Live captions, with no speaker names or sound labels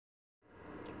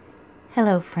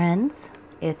Hello friends,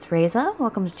 it's Reza.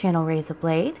 Welcome to channel Reza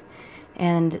Blade,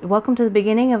 and welcome to the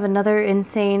beginning of another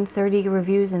insane 30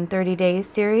 reviews in 30 days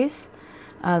series.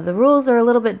 The rules are a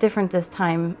little bit different this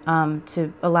time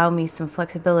to allow me some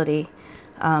flexibility.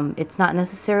 It's not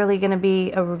necessarily going to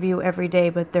be a review every day,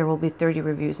 but there will be 30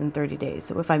 reviews in 30 days.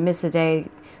 So if I miss a day,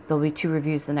 there'll be 2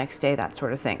 reviews the next day, that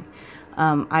sort of thing.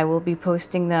 I will be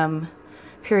posting them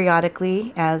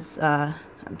periodically as I'm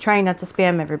trying not to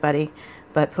spam everybody,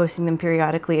 but posting them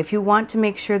periodically. If you want to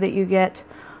make sure that you get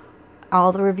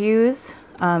all the reviews,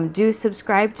 do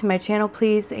subscribe to my channel,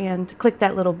 please, and click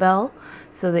that little bell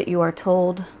so that you are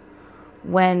told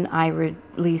when I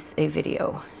release a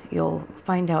video. You'll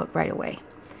find out right away.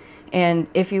 And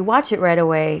if you watch it right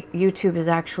away, YouTube is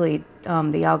actually,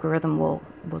 the algorithm will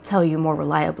tell you more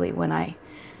reliably when I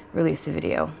release a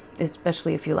video,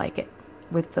 especially if you like it,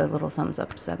 with the little thumbs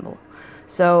up symbol.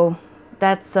 So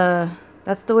that's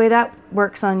the way that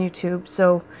works on YouTube.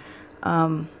 So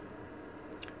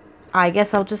I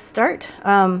guess I'll just start.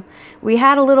 We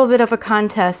had a little bit of a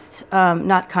contest,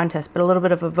 not contest, but a little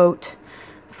bit of a vote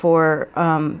for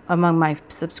among my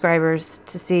subscribers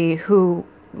to see who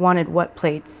wanted what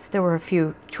plates. There were a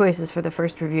few choices for the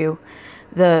first review.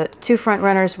 The 2 front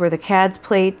runners were the KADS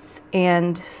plates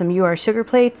and some UR sugar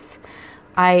plates.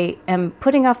 I am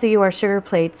putting off the UR sugar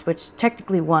plates, which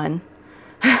technically won,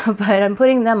 but I'm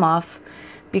putting them off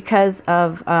because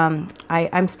of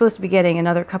I'm supposed to be getting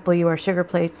another couple UR sugar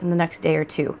plates in the next day or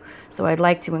 2, so I'd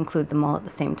like to include them all at the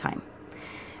same time.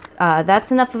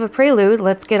 That's enough of a prelude.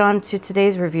 Let's get on to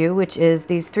today's review, which is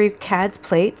these 3 KADS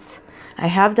plates. I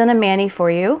have done a mani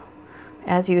for you,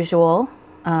 as usual,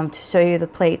 to show you the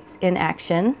plates in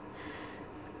action,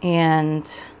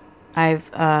 and I'm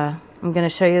going to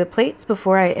show you the plates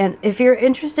before and if you're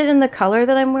interested in the color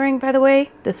that I'm wearing, by the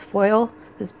way, this foil,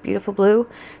 this beautiful blue,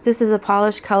 this is a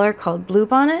Pahlish color called Blue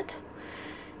Bonnet,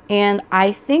 and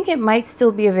I think it might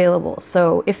still be available.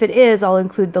 So if it is, I'll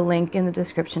include the link in the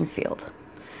description field.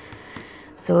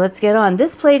 So let's get on.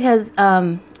 This plate has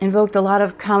invoked a lot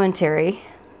of commentary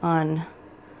on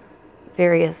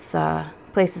various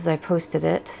places I've posted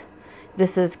it.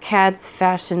 This is KADS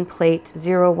Fashion Plate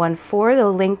 014. The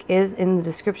link is in the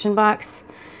description box.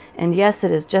 And yes,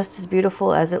 it is just as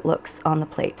beautiful as it looks on the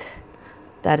plate.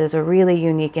 That is a really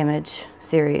unique image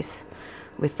series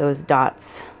with those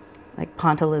dots, like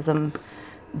pointillism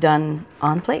done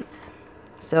on plates.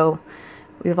 So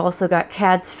we've also got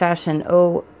KADS Fashion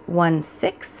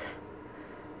 016.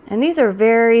 And these are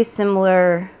very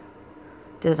similar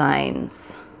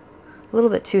designs. A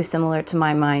little bit too similar to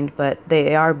my mind, but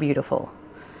they are beautiful.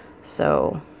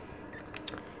 So,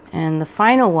 and the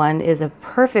final one is a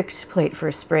perfect plate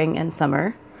for spring and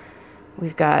summer.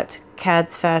 We've got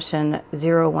KADS Fashion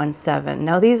 017.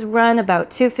 Now these run about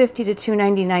 $250 to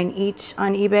 $299 each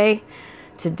on eBay.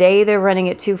 Today they're running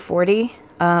at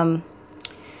 $240,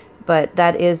 but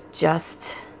that is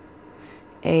just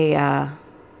a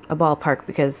ballpark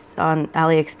because on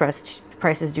Ali Express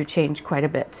prices do change quite a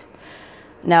bit.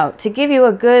 Now, to give you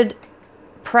a good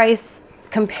price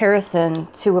comparison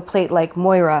to a plate like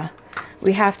Moira,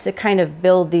 we have to kind of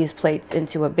build these plates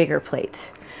into a bigger plate.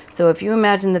 So if you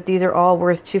imagine that these are all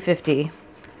worth $250,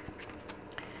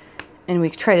 and we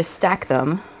try to stack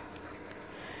them,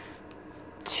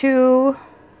 2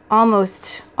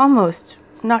 almost,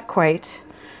 not quite,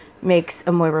 makes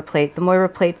a Moira plate. The Moira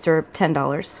plates are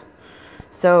 $10.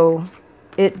 So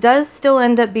it does still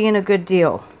end up being a good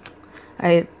deal.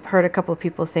 I heard a couple of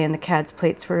people saying the KADS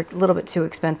plates were a little bit too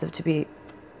expensive to be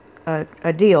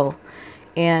a deal,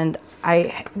 and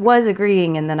I was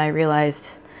agreeing, and then I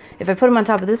realized if I put them on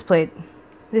top of this plate,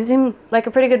 they seem like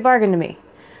a pretty good bargain to me.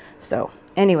 So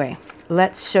anyway,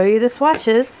 let's show you the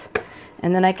swatches,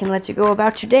 and then I can let you go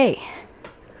about your day.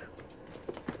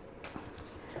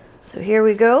 So here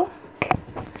we go.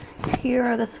 Here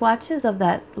are the swatches of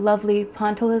that lovely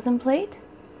pointillism plate.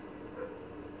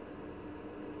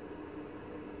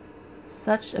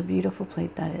 Such a beautiful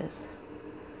plate that is.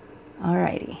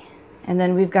 Alrighty. And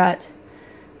then we've got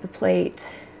the plate.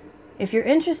 If you're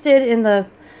interested in the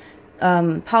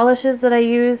polishes that I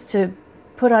use to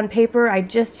put on paper, I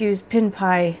just use Pin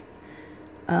Pie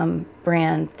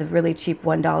brand, the really cheap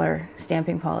 $1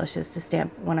 stamping polishes to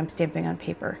stamp when I'm stamping on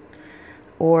paper.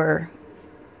 Or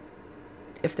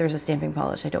if there's a stamping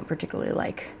polish I don't particularly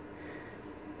like.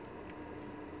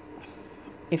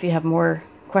 If you have more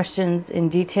questions in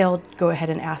detail, go ahead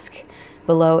and ask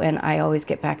below, and I always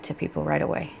get back to people right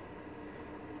away.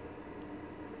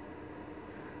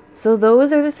 So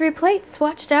those are the 3 plates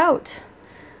swatched out.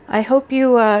 I hope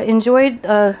you enjoyed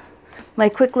my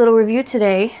quick little review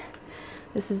today.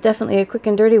 This is definitely a quick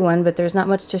and dirty one, but there's not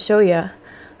much to show you.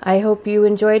 I hope you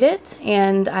enjoyed it,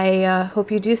 and I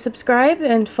hope you do subscribe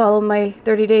and follow my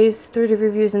 30 days, 30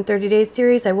 reviews in 30 days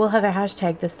series. I will have a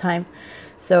hashtag this time,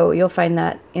 so you'll find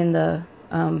that in the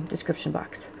description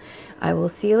box. I will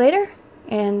see you later,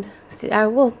 and I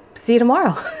will see you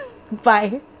tomorrow.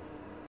 Bye.